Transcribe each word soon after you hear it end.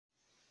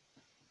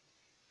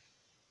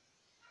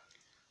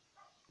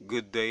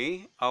Good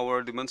day.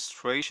 Our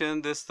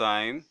demonstration this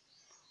time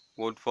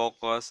would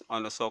focus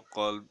on a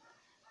so-called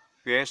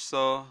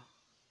piezoelectric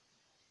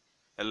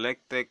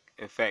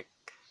effect.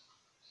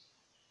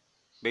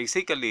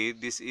 Basically,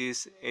 this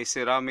is a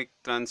ceramic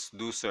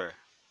transducer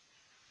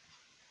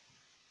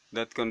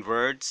that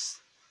converts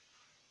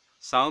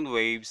sound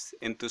waves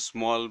into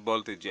small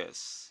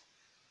voltages.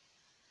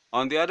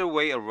 On the other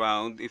way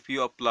around, if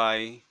you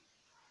apply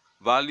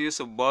values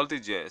of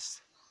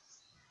voltages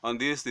on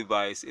this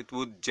device, it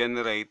would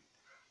generate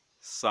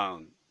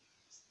sound.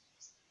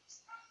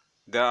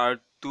 There are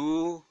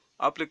two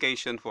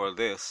applications for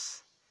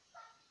this.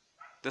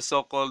 The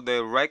so-called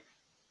direct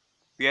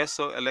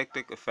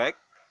piezoelectric effect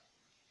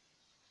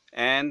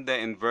and the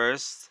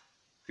inverse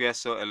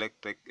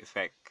piezoelectric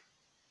effect.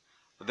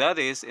 That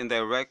is, in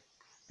direct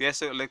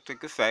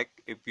piezoelectric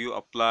effect, if you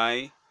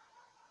apply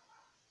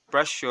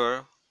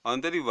pressure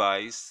on the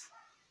device,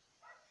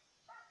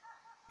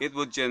 it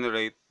would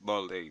generate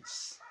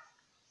voltage.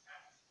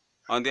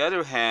 On the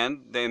other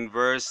hand, the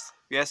inverse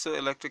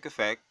piezoelectric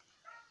effect,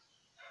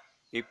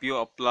 if you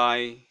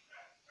apply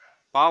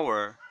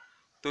power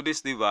to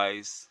this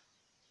device,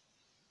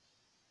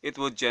 it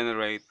would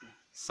generate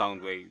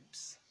sound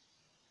waves.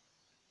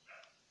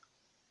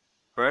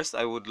 First,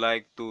 I would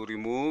like to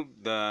remove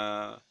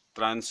the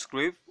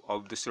transcript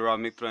of the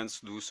ceramic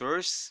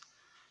transducers,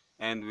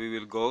 and we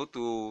will go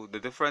to the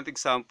different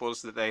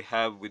examples that I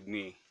have with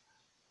me.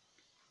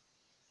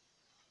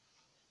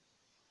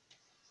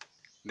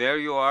 There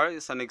you are,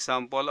 is an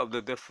example of the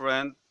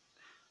different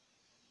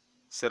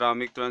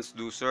ceramic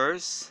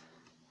transducers.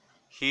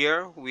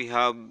 Here we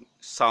have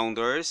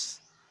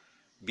sounders,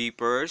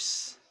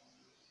 beepers.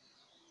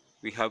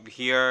 We have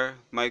here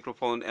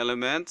microphone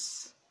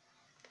elements,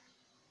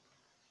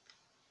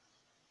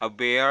 a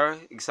bare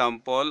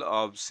example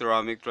of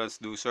ceramic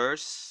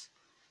transducers,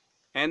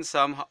 and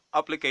some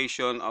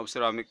application of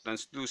ceramic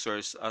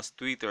transducers as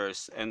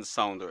tweeters and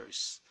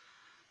sounders.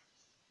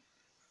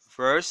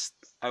 First,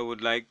 I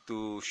would like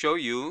to show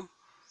you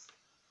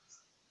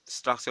the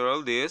structure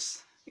of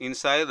this.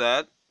 Inside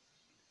that,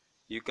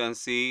 you can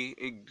see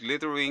a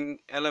glittering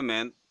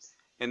element,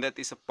 and that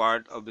is a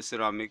part of the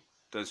ceramic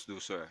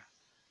transducer.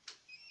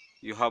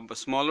 You have a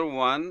smaller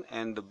one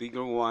and the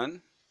bigger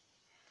one.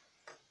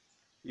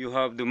 You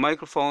have the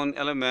microphone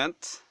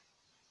element,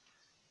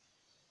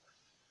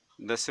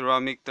 the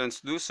ceramic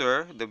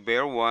transducer, the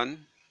bare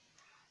one.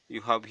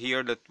 You have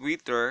here the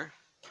tweeter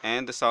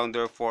and the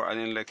sounder for an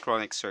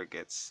electronic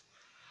circuits.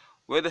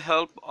 With the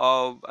help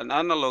of an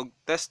analog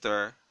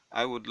tester,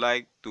 I would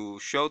like to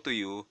show to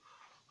you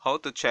how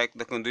to check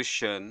the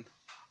condition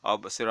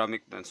of a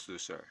ceramic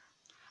transducer.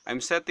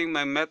 I'm setting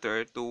my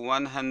meter to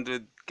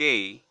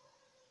 100K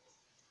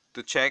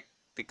to check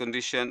the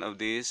condition of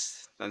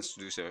this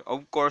transducer.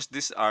 Of course,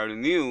 these are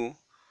new,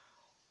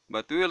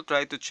 but we will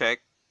try to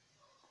check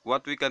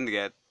what we can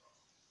get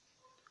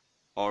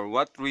or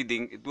what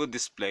reading it would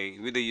display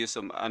with the use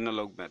of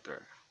analog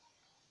meter.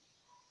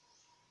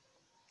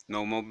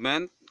 No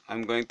movement.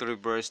 I'm going to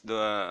reverse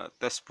the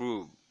test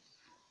probe.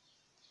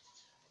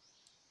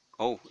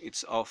 Oh,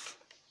 it's off.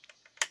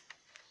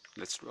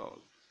 Let's roll.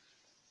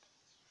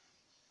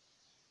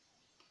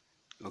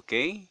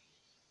 Okay.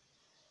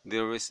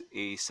 There is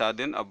a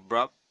sudden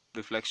abrupt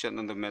reflection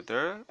on the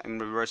meter. I'm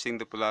reversing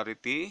the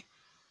polarity.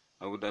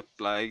 I would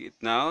apply it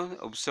now.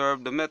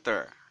 Observe the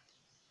meter.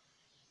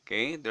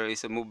 Okay, there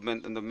is a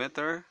movement on the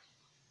meter,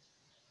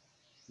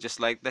 just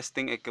like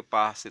testing a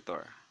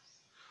capacitor.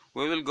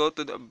 We will go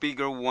to the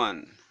bigger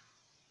one.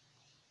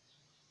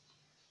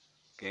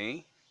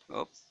 Okay,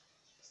 up,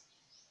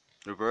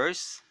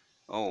 reverse.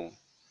 Oh,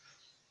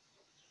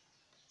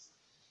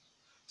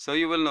 so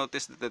you will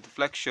notice that the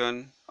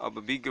deflection of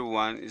a bigger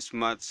one is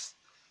much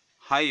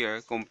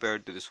higher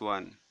compared to this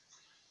one.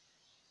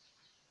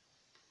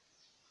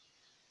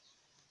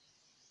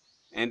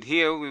 And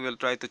here we will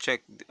try to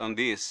check on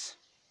this.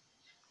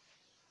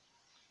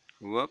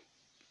 Whoop.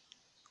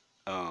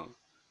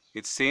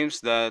 It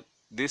seems that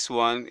this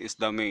one is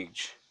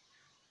damaged.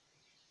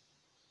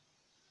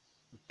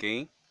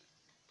 Okay.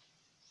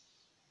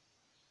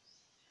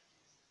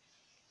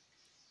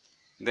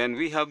 Then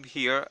we have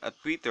here a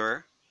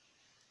tweeter.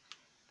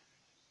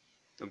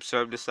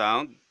 Observe the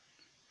sound.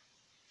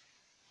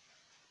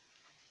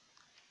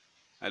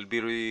 I'll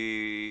be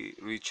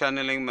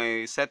rechanneling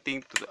my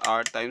setting to the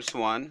R times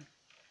 1.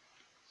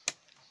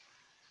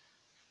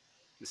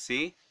 You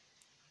see?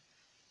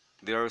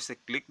 There is a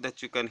click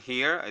that you can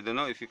hear. I don't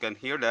know if you can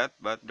hear that,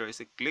 but there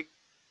is a click.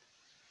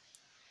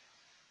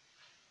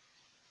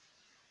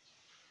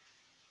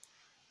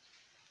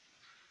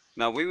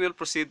 Now we will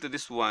proceed to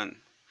this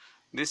one.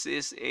 This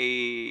is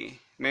a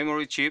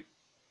memory chip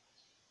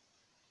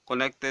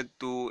connected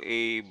to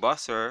a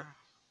buzzer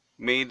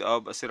made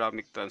of a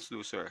ceramic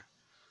transducer.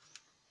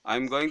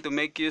 I'm going to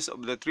make use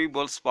of the 3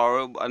 volts power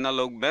of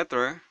analog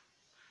meter,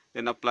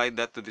 then apply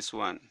that to this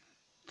one.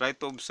 Try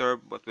to observe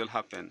what will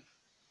happen.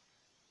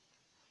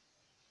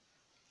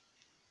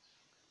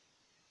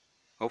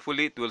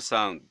 Hopefully it will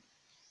sound.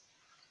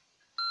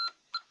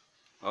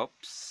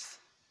 Oops.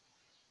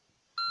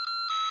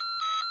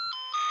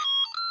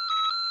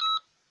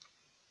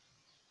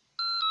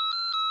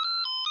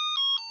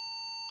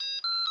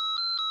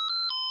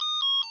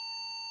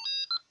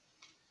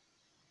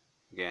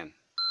 again.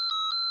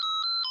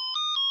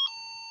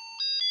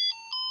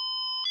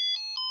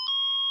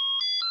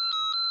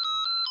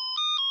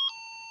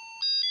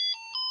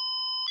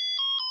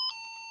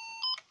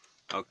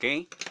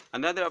 Okay,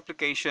 another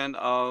application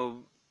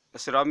of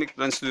ceramic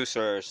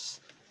transducers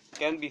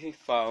can be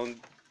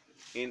found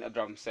in a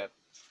drum set,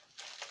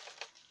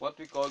 what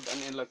we call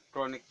an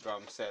electronic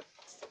drum set.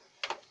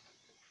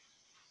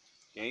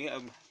 Okay,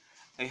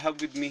 I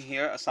have with me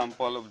here a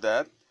sample of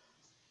that,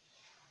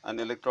 an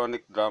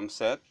electronic drum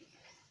set.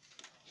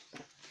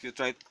 If you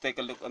try to take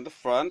a look on the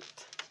front,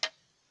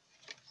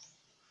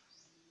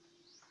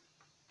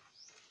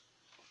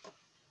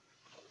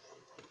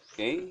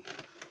 okay,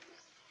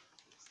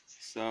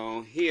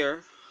 so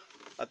here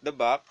at the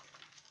back,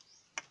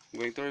 I'm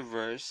going to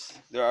reverse,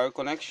 there are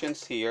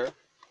connections here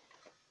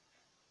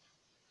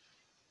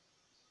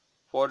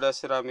for the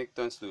ceramic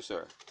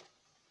transducer.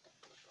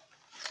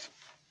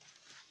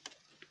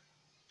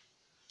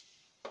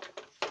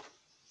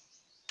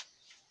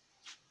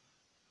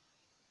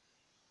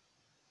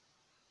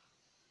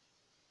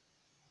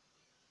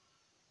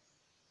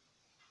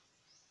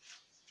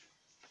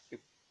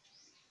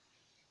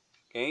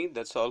 Okay,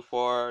 that's all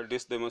for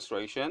this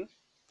demonstration.